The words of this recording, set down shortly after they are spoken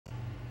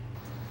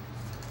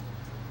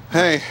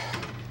Hey.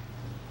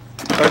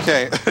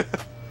 Okay.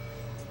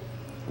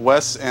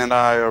 Wes and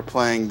I are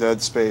playing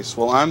Dead Space.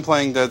 While I'm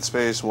playing Dead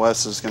Space,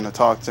 Wes is going to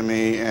talk to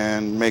me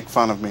and make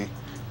fun of me.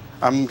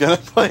 I'm going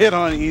to play it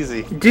on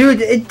easy.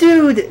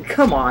 Dude,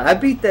 come on. I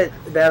beat that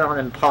on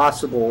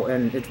Impossible,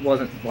 and it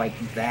wasn't, like,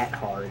 that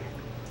hard.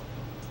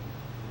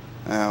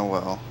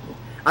 Well.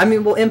 I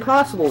mean, well,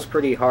 Impossible's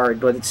pretty hard,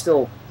 but it's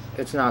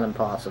not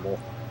impossible.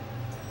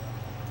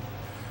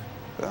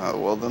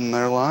 Well, then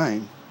they're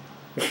lying.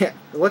 Yeah,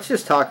 let's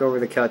just talk over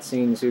the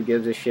cutscenes. Who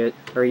gives a shit?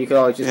 Or you could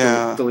always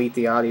just delete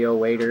the audio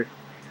later.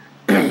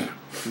 You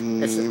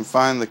can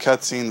find the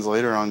cutscenes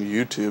later on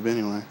YouTube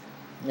anyway.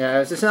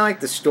 Yeah, it's not like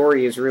the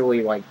story is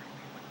really like...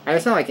 And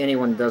it's not like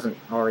anyone doesn't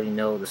already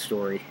know the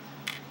story.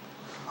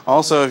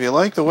 Also, if you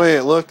like the way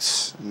it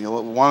looks and you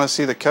want to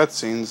see the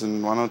cutscenes,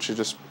 then why don't you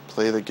just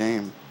play the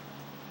game?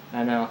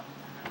 I know.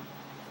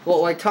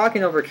 Well, like,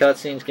 talking over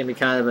cutscenes can be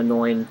kind of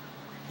annoying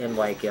and,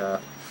 like, I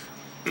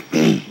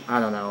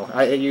don't know.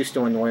 It used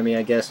to annoy me,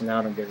 I guess, and now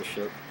I don't give a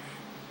shit.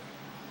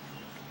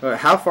 But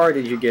how far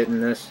did you get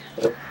in this?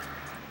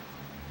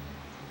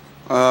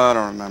 I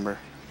don't remember.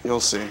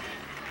 You'll see.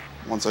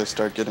 Once I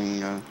start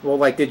getting... Well,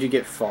 like, did you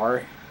get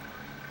far?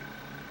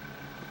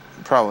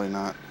 Probably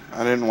not.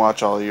 I didn't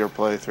watch all of your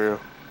playthrough.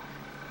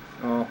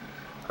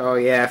 Oh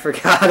yeah, I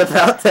forgot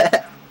about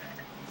that.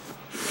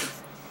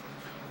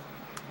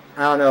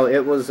 I don't know,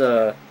 it was,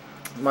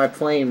 my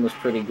playing was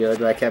pretty good,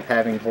 but I kept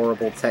having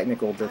horrible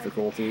technical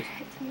difficulties.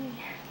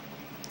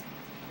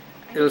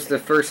 It was the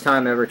first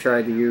time I ever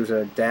tried to use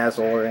a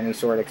Dazzle or any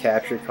sort of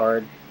capture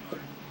card.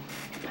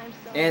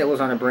 And it was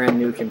on a brand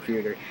new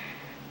computer.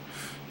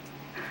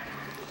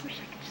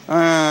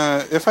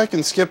 If I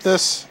can skip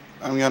this,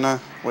 I'm gonna...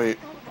 Wait.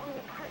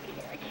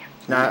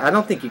 Nah, I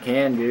don't think you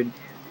can, dude.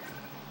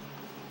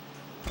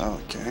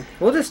 Okay.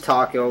 We'll just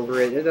talk over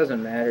it, it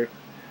doesn't matter.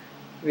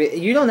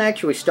 You don't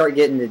actually start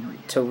getting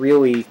to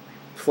really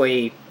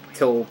play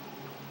till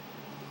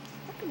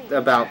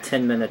about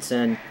 10 minutes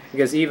in,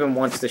 because even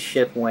once the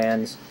ship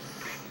lands,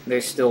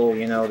 there's still,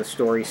 you know, the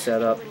story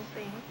set up.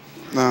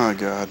 Oh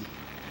god.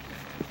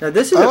 Now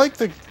this is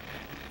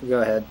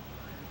Go ahead.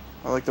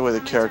 I like the way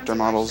the character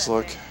models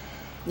look.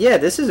 Yeah,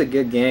 this is a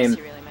good game.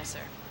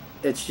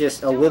 It's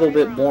just a little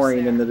bit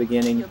boring in the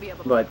beginning,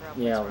 but,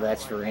 you know,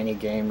 that's for any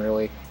game,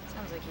 really.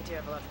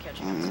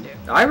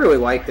 I really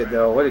liked it,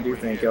 though. What did you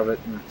think of it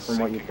from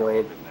what you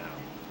played?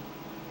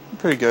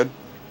 Pretty good.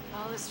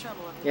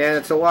 Yeah,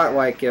 it's a lot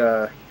like,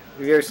 have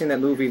you ever seen that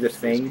movie, The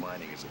Thing?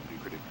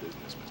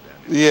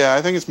 Yeah,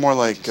 I think it's more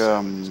like,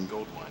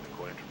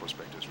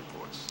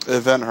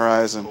 Event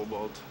Horizon.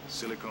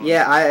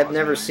 Yeah, I have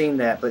never seen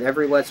that, but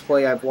every Let's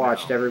Play I've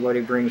watched,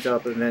 everybody brings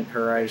up Event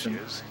Horizon.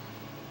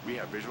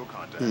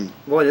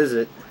 What is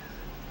it?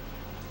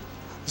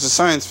 It's a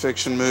science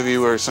fiction movie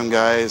where some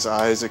guy's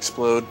eyes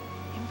explode.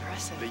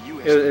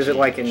 Is it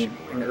like an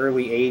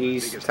early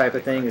 80s type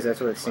of thing? Is that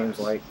what it seems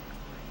like?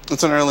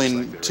 It's an early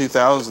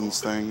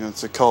 2000s thing.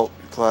 It's a cult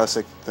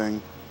classic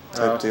thing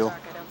type deal.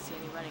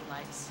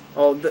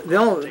 Oh,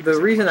 the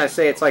reason I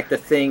say it's like The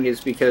Thing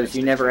is because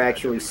you never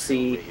actually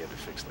see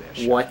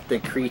what the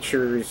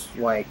creatures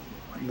like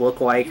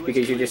look like,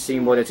 because you're just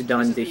seeing what it's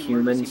done to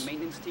humans.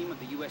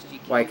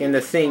 Like in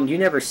The Thing, you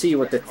never see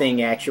what the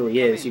thing actually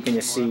is. You can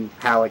just see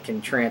how it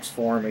can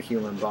transform a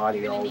human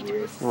body all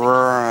weird.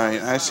 Right,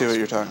 I see what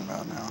you're talking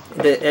about now.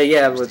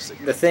 Yeah,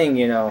 with The Thing,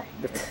 you know,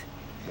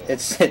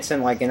 it's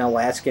in like an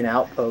Alaskan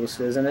outpost,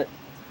 isn't it?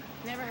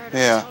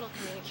 Yeah.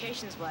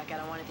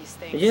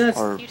 Did you know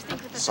or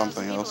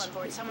something else.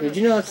 Did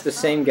you know it's the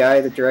same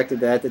guy that directed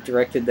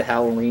the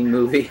Halloween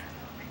movie?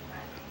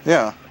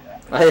 Yeah.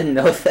 I didn't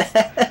know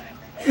that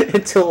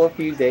until a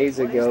few days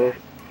ago.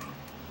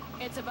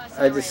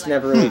 I just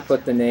never really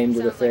put the name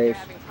to the face.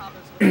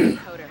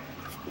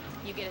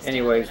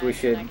 Anyways, we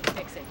should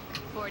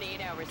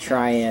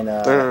try and...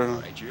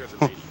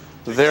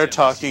 They're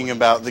talking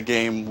about the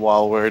game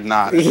while we're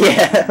not.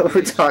 Yeah,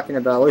 we're talking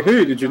about, like,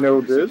 hey, did you know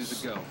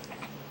this?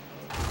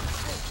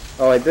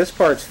 Oh, like, this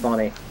part's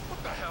funny.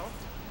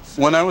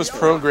 When I was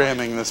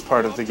programming this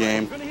part of the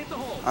game,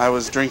 I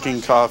was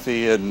drinking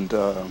coffee and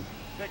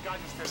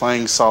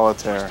playing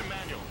solitaire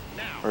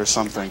or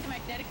something.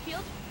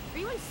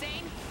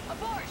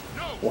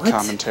 What?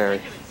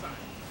 Commentary.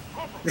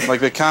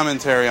 Like the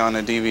commentary on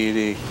a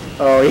DVD.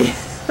 Oh, yeah.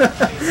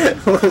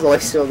 It was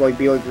like, so, like,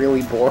 be like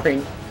really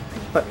boring.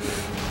 But,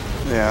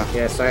 yeah.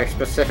 Yes, I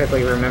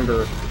specifically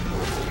remember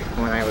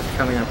when I was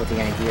coming up with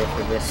the idea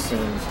for this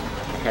scene,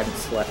 I hadn't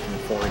slept in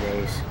 4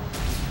 days.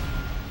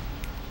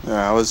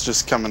 Yeah, I was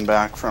just coming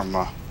back from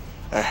a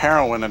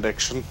heroin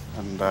addiction,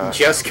 and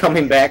just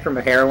coming back from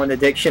a heroin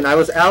addiction. I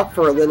was out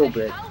for a little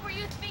bit,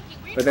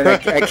 but then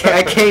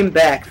I came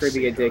back for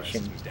the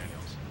addiction.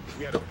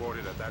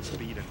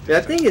 I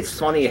think it's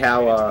funny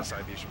how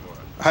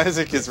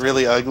Isaac is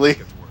really ugly.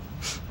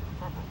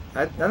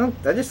 I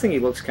just think he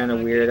looks kind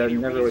of weird. I've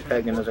never really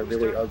pegged him as a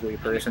really ugly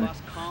person.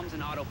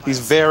 He's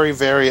very,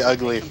 very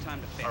ugly.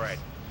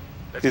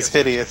 He's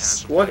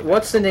hideous.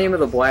 What's the name of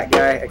the black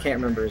guy? I can't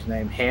remember his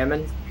name.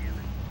 Hammond?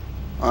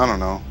 I don't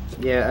know.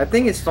 Yeah, I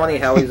think it's funny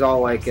how he's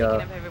all like,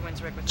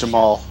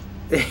 Jamal.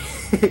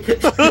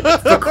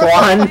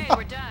 Paquan. Hey,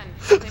 we're done.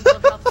 Clean bill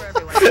of health for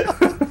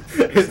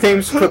everyone. His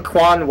name's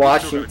Paquan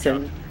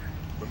Washington.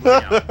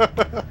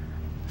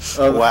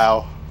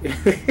 Wow.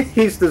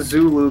 He's the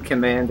Zulu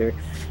commander.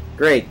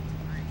 Great.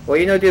 Well,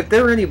 you know, dude, if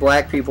there were any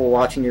black people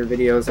watching your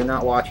videos, they're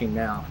not watching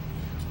now.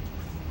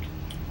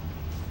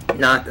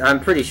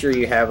 I'm pretty sure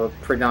you have a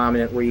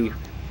predominantly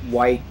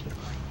white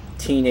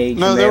teenage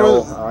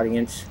male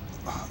audience.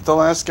 The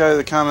last guy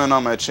that commented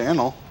on my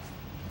channel.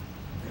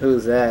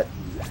 Who's that?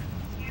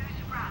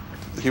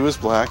 He was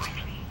black.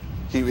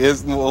 He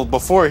is, well,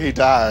 before he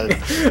died.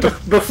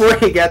 Before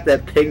he got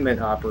that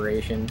pigment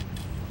operation.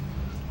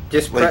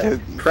 Just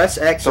press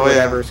X or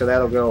whatever, so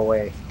that'll go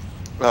away.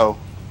 Oh.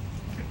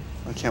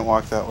 I can't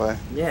walk that way.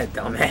 Yeah,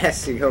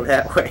 dumbass, you go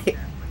that way.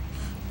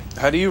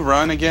 How do you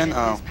run again?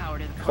 Oh.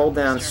 Hold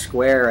down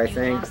square, I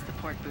think.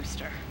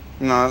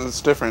 No,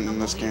 it's different in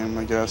this game,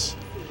 I guess.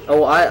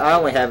 Oh, I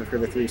only have it for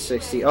the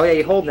 360. Oh yeah,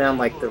 you hold down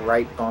like the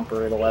right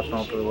bumper or the left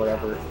bumper or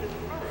whatever.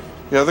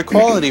 Yeah, the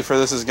quality for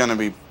this is going to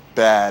be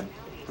bad.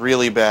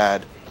 Really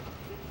bad.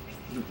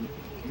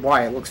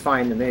 Why? It looks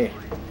fine to me.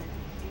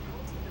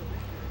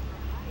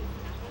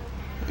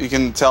 You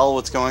can tell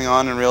what's going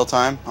on in real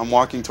time. I'm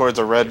walking towards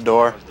a red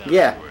door.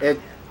 Yeah,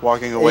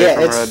 walking away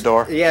from a red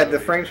door. Yeah, the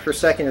frames per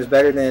second is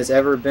better than it's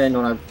ever been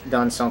when I've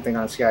done something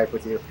on Skype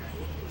with you.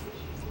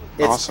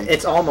 Awesome.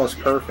 It's almost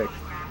perfect.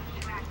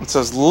 It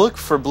says, look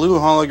for blue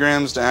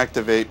holograms to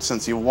activate,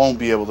 since you won't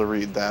be able to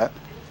read that.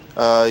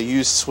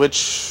 Use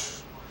switch,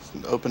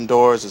 open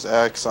doors as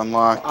X,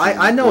 unlock.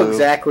 I know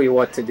exactly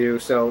what to do,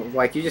 so,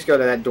 like, you just go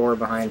to that door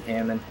behind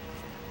Hammond.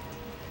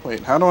 Wait,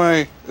 how do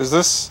I... Is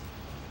this...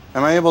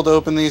 Am I able to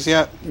open these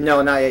yet?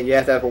 No, not yet. You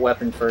have to have a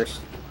weapon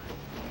first.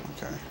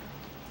 Okay.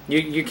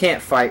 You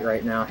can't fight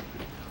right now.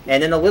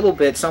 And in a little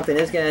bit, something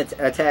is going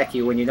to attack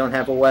you when you don't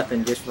have a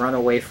weapon. Just run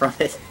away from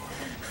it.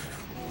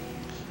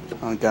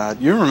 Oh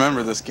god, you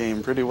remember this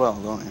game pretty well,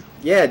 don't you?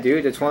 Yeah,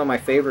 dude, it's one of my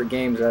favorite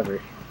games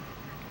ever.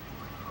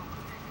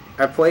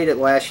 I played it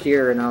last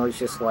year and I was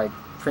just like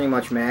pretty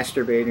much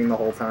masturbating the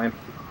whole time.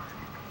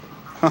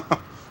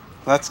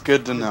 That's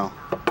good to know.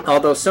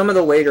 Although some of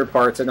the later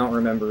parts I don't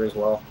remember as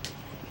well.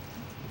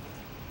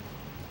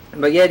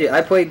 But yeah, dude,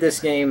 I played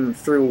this game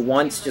through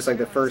once, just like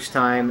the first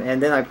time,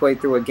 and then I played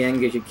through again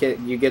because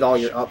you get all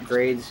your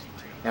upgrades.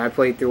 And I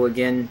played through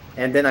again,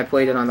 and then I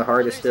played it on the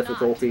hardest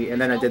difficulty, and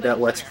then I did that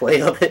Let's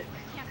Play of it.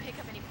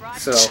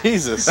 So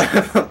Jesus.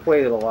 I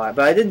played it a lot,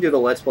 but I didn't do the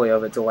Let's Play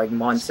of it till like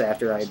months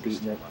after I had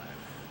beaten it.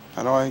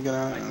 How do I get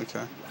out?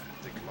 Okay.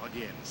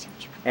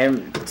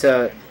 And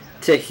to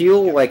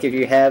heal, like if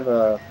you have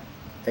a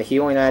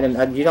healing item,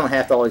 you don't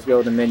have to always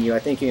go to the menu. I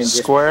think you can just...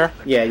 Square?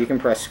 Yeah, you can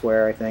press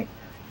square, I think.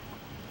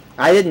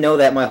 I didn't know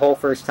that my whole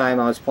first time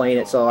I was playing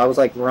it, so I was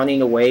like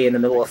running away in the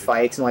middle of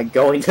fights and like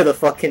going to the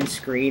fucking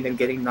screen and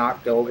getting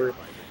knocked over.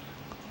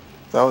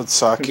 That would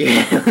suck.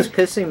 Yeah, it was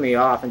pissing me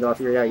off until I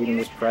figured out you can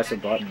just press a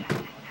button.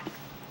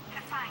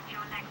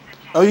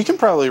 Oh, you can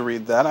probably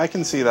read that. I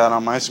can see that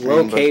on my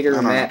screen. Locator,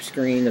 map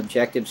screen,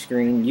 objective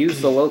screen.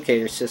 Use the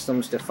locator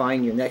systems to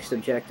find your next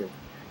objective.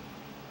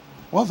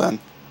 Well then.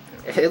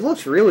 It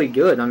looks really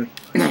good.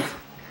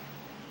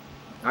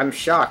 I'm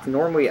shocked.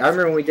 Normally, I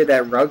remember when we did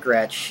that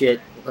Rugrats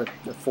shit like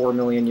 4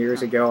 million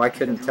years ago. I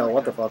couldn't tell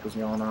what the fuck was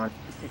going on.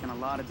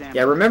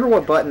 Yeah, remember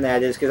what button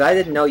that is, because I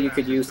didn't know you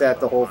could use that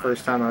the whole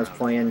first time I was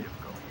playing.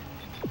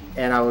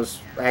 And I was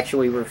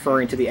actually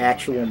referring to the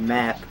actual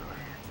map,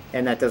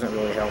 and that doesn't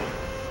really help.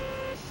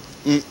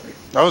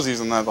 I was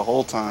using that the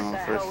whole time when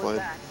I first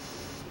played.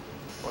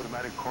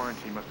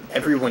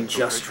 Everyone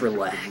just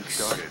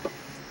relax.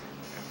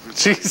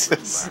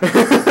 Jesus.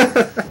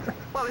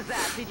 What was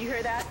that? Did you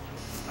hear that?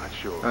 Not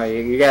sure. Oh,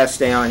 you gotta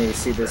stay on. You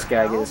see this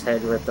guy get his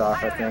head ripped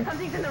off, I think.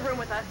 Something's in the room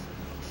with us.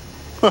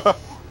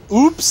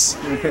 Oops.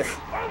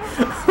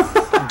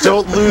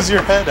 Don't lose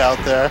your head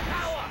out there.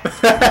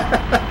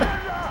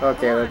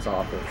 Okay, that's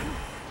awful.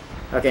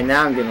 Okay,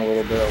 now I'm getting a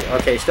little bit...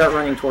 Okay, start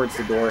running towards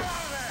the door.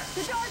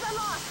 The door's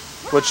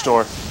unlocked. Which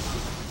door?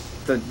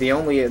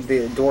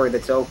 The door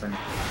that's open.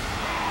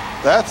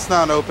 That's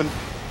not open.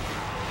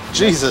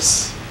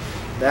 Jesus.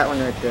 That one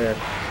right there.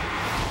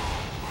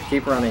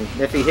 Keep running.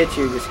 If he hits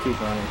you, just keep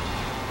running.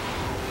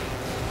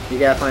 You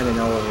gotta find an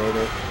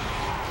elevator.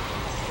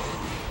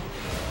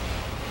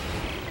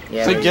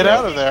 Yeah, So get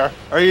out of there.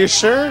 Are you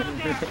sure?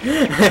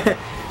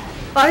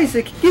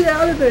 Isaac, get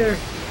out of there!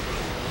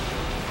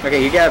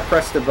 Okay, you gotta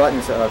press the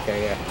button. So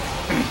okay, yeah.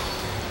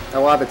 A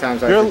lot of the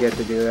times I forget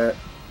to do that.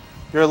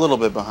 You're a little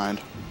bit behind.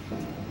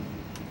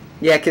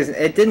 Yeah, because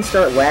it didn't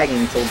start lagging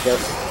until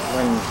just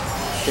when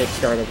shit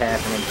started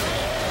happening.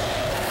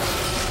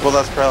 Well,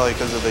 that's probably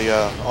because of the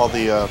all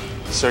the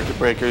circuit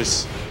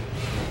breakers.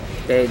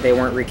 They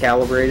weren't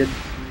recalibrated.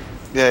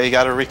 Yeah, you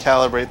got to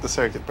recalibrate the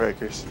circuit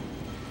breakers.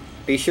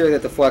 Be sure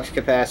that the flux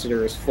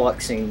capacitor is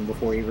fluxing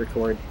before you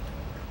record.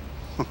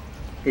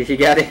 If you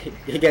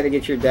gotta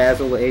get your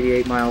dazzle to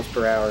 88 miles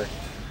per hour.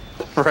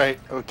 Right.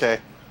 Okay.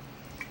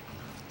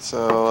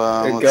 So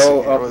let's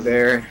Go see, up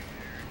there.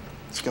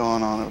 What's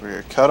going on over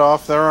here? Cut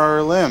off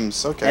their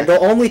limbs. Okay. And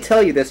they'll only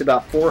tell you this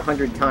about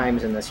 400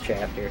 times in this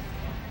chapter.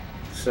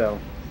 So.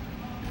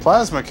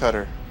 Plasma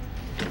cutter.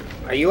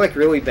 Are you like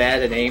really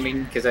bad at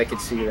aiming? Because I could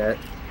see that.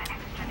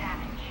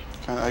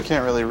 I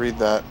can't really read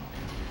that.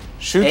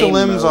 Shoot the Aim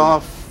limbs mode.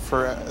 off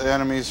for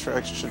enemies for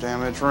extra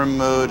damage. Rim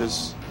mode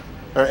is...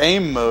 Or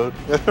aim mode.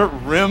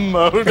 Rim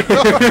mode.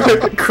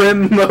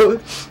 Crim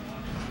mode.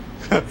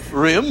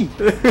 Rim?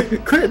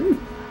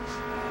 Crim.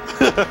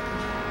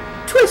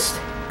 Twist.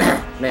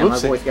 Man,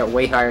 Oopsie. my voice got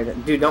way higher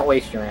than... Dude, don't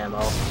waste your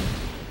ammo.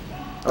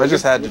 I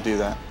just had to do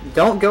that.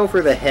 Don't go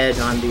for the head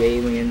on the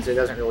aliens. It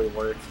doesn't really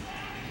work.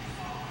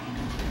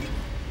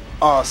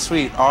 Oh,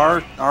 sweet.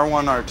 R1,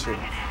 R2.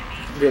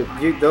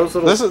 Dude, those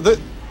little...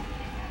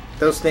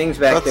 Those things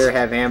back there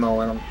have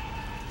ammo in them.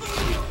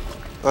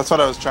 That's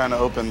what I was trying to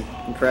open.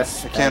 And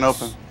press I can't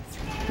X. open.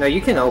 No, you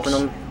can open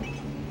them,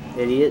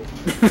 idiot.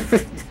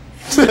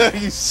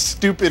 You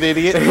stupid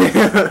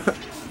idiot.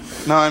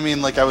 No, I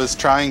mean, like, I was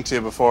trying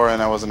to before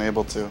and I wasn't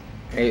able to.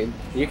 Hey,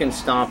 you can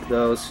stomp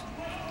those.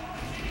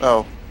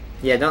 Oh.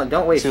 Yeah,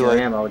 don't waste Too your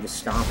late. ammo. Just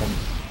stomp them.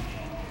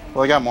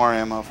 Well, I got more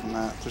ammo from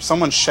that. There's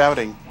someone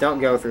shouting. Don't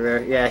go through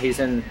there. Yeah, he's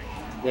in...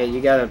 Yeah,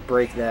 you gotta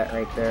break that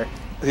right there.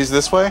 He's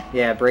this way?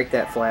 Yeah, break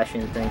that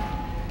flashing thing.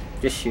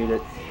 Just shoot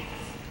it.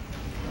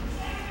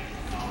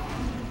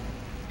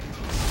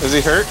 Is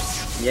he hurt?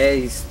 Yeah,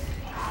 he's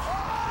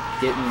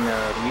getting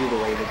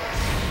mutilated.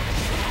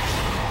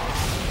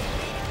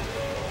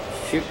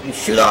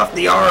 Shoot off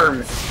the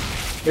arms!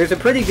 There's a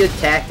pretty good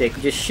tactic.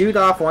 Just shoot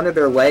off one of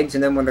their legs,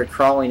 and then when they're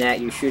crawling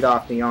at you, shoot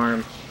off the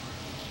arm.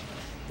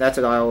 That's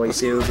what I always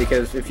do,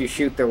 because if you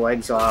shoot their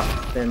legs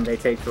off, then they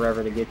take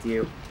forever to get to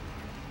you.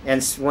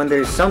 And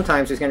when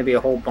sometimes there's going to be a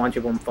whole bunch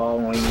of them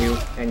following you,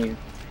 and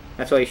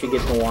that's why you should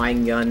get the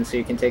line gun, so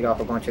you can take off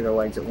a bunch of their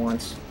legs at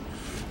once.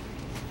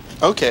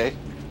 Okay.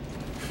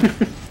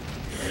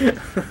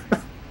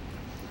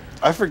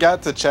 I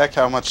forgot to check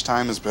how much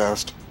time has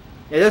passed.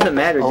 It doesn't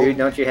matter, dude.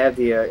 Don't you have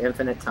the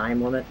infinite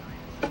time limit?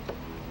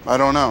 I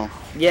don't know.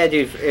 Yeah,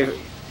 dude.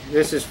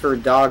 This is for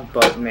Dog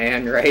Butt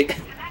Man, right?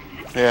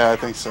 Yeah, I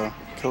think so.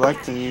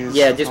 Collect and use.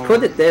 Yeah, just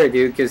put it there,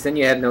 dude, because then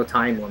you have no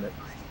time limit.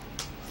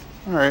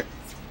 Alright.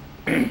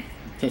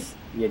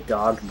 You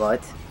dog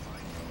butt.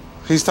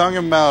 He's talking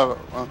about...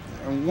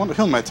 who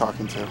am I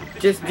talking to?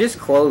 Just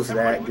close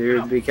that,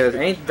 dude, because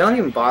don't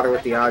even bother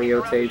with the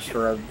audio tapes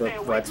for the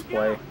Let's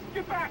Play.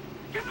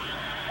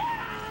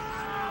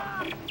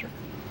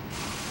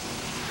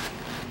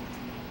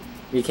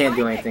 You can't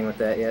do anything with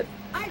that yet.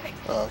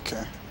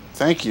 Okay.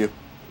 Thank you.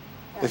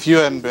 If you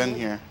hadn't been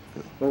here.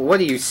 Well,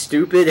 what are you,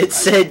 stupid? It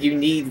said you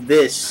need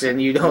this,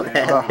 and you don't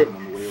have it.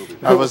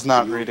 I was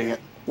not reading it.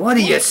 What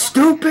are you,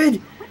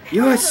 stupid?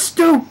 You're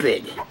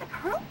stupid.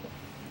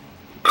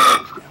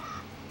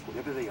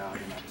 Whatever they are,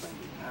 they're not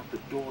friendly. Half the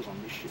doors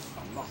on this ship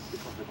are locked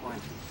because they're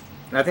quarantined.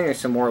 I think there's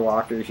some more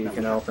lockers you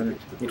can open.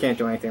 You can't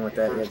do anything with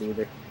that yet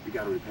either. We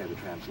gotta repair the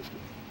tram system.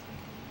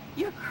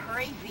 You're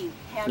crazy.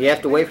 You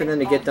have to wait for them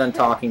to get done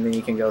talking, then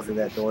you can go through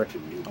that door.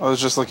 I was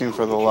just looking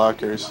for the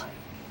lockers.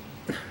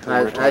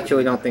 I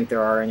actually don't think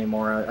there are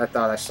anymore. I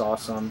thought I saw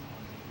some.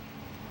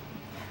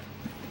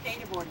 The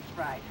data board is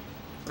fried.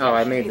 Oh,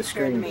 I made the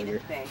screen bigger.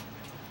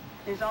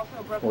 There's also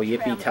a broken Well, trail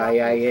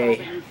yippee-ki-yay.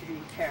 that needs to be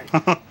repaired.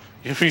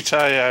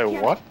 Yippee-ki-yay,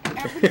 what?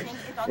 Everything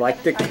is on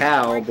Like the other side of the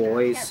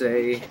cowboys can't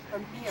say. reach it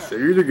from here. Say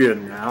it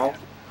again now.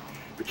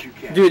 But you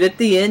can't. Dude, at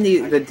the end,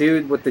 the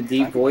dude with the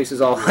deep voice is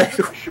all like,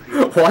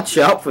 watch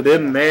out for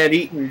them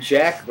man-eating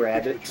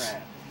jackrabbits.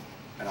 Tram,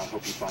 and I'll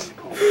help you find the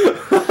code.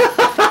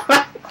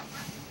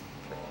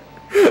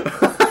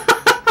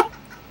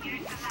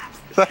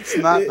 That's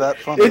not that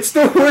funny. It's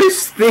the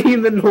worst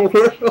theme in the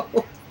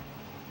world.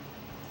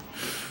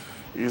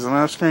 Using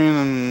that screen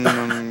and...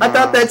 I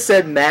thought that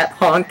said Matt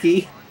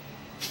Honky.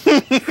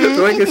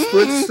 For like a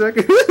split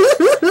second.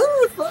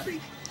 Funny.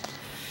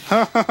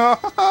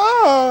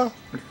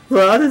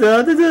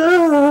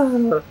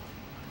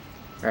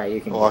 Alright,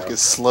 you can Walk go.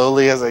 as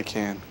slowly as I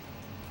can.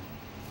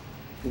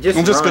 I'm just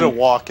run. gonna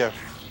walk out.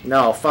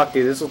 No, fuck,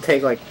 dude. This will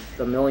take like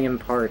a million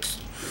parts.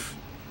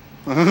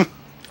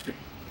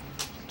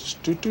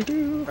 Just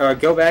do.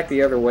 Go back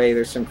the other way.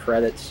 There's some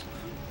credits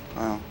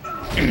Wow.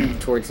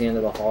 towards the end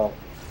of the hall.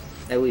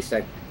 At least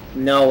I...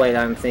 No, wait,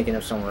 I'm thinking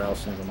of somewhere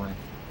else. Never mind.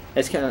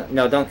 It's kind of...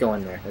 No, don't go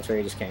in there. That's where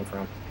you just came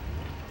from.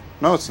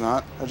 No, it's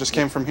not. I just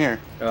came from here.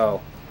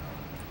 Oh.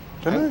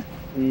 Didn't I?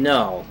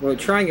 No. Well,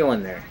 try and go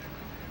in there.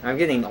 I'm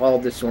getting all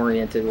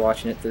disoriented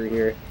watching it through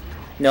here.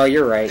 No,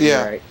 you're right.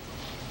 Yeah. You're right.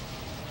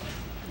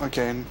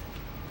 Okay.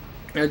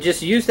 Now,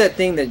 just use that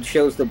thing that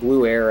shows the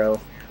blue arrow.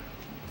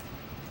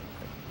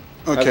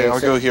 Okay, I'll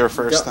so go here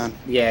first go- then.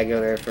 Yeah, go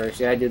there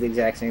first. Yeah, I do the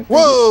exact same thing.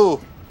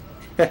 Whoa!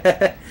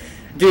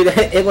 Dude,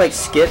 it like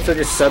skipped, so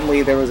just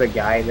suddenly there was a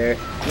guy there.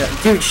 No,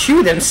 dude,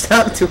 shoot him!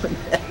 Stop doing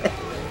that.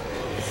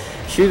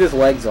 Shoot his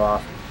legs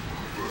off.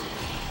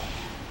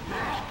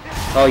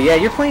 Oh yeah,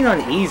 you're playing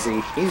on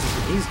easy.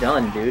 He's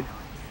done, dude.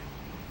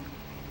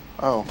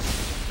 Oh.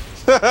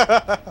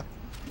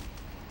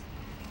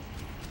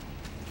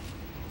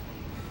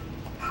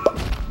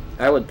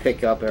 I would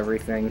pick up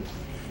everything.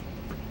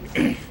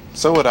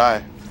 So would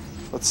I.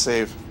 Let's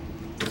save.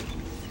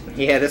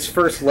 Yeah, this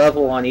first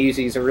level on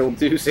easy is a real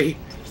doozy.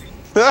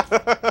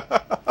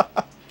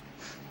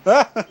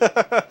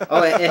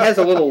 Oh, it has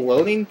a little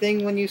loading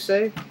thing when you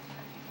save?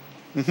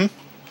 Mm-hmm.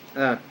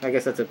 I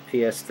guess that's a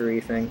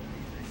PS3 thing.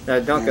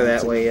 Don't go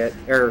that way yet.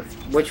 Or,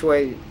 which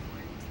way?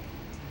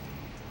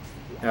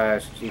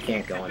 You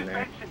can't go in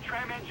there.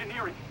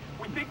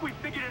 We think we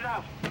figured it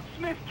out.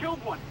 Smith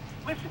killed one.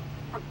 Listen,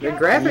 The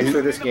graphics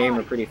for this game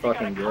are pretty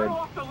fucking good.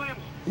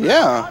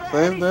 Yeah,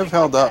 they've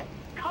held up.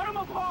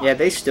 Yeah,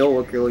 they still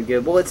look really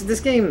good. Well, this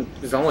game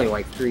is only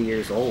like 3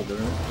 years old,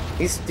 isn't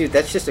it? Dude,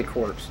 that's just a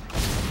corpse.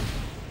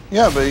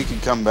 Yeah, but he can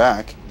come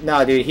back.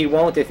 No, dude, he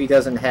won't if he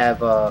doesn't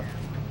have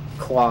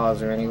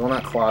claws or anything. Well,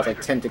 not claws,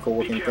 like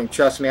tentacle-looking thing.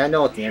 Trust me, I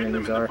know what the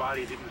enemies are.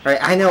 Alright,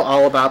 I know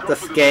all about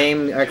this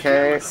game,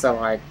 okay?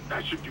 So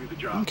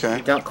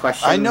Okay. don't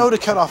question. I know to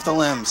cut off the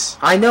limbs.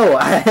 I know.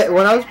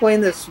 When I was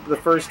playing this the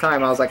first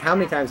time, I was like, how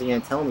many times are you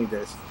gonna tell me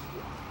this?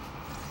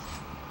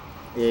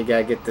 Yeah, you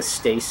gotta get the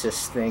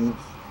stasis thing.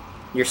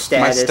 Your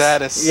status. My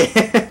status.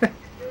 Yeah.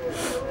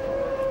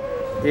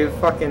 Dude,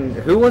 fucking...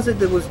 Who was it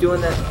that was doing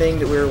that thing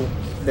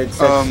that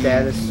said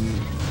status?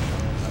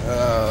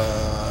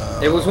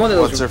 It was one of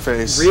those what's her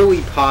face?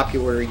 really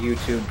popular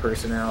YouTube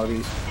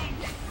personalities.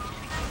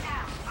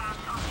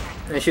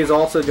 And she was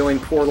also doing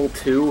Portal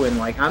 2, and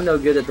like, I'm no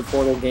good at the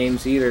Portal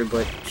games either,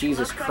 but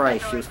Jesus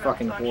Christ, she was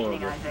fucking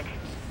horrible.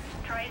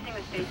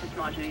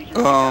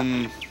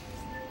 I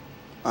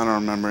don't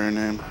remember her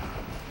name.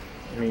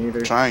 Me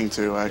either. Trying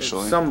to,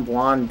 actually. Some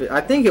blonde,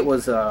 I think it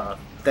was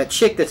that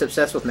chick that's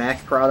obsessed with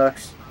Mac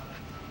products.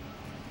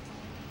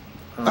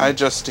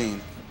 iJustine.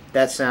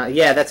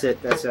 Yeah, that's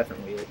it. That's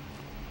definitely it.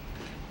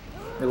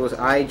 It was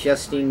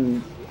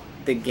iJustine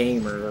the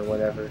Gamer or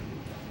whatever.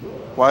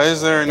 Why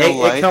is there no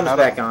light? It comes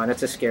back on.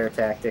 It's a scare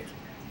tactic.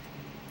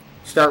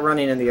 Start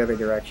running in the other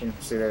direction.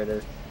 See, there it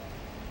is.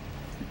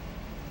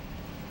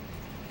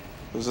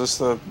 Is this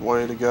the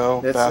way to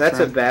go? That's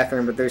a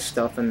bathroom, but there's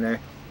stuff in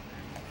there.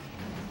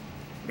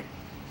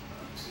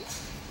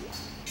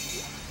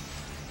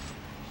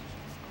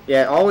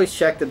 Yeah, always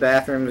check the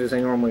bathrooms as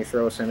they normally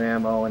throw some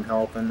ammo and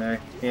help in there.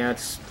 Yeah,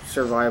 it's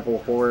survival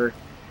horror.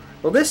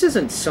 Well, this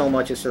isn't so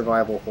much a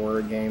survival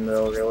horror game,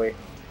 though, really.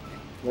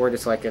 More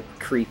just like a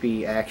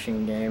creepy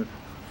action game.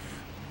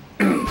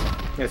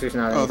 Guess there's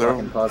not any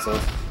fucking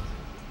puzzles.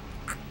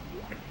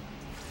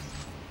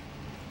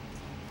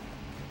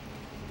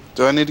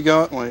 Do I need to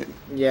go? Wait.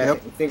 Yeah,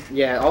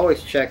 Yep.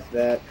 always check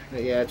that.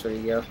 Yeah, that's where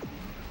you go.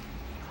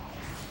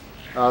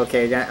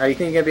 Okay, are you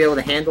think you're gonna be able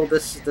to handle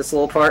this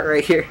little part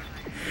right here?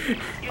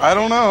 I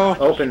don't know.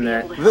 Open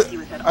that.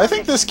 I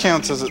think this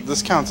counts as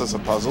a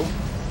puzzle.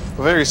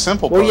 A very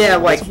simple puzzle.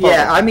 Well,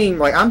 yeah, I mean,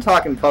 like, I'm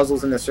talking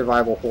puzzles in the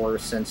survival horror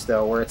sense,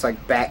 though, where it's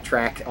like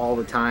backtrack all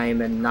the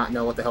time and not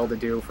know what the hell to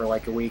do for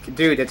like a week.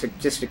 Dude, it's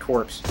just a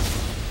corpse.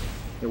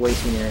 You're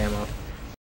wasting your ammo.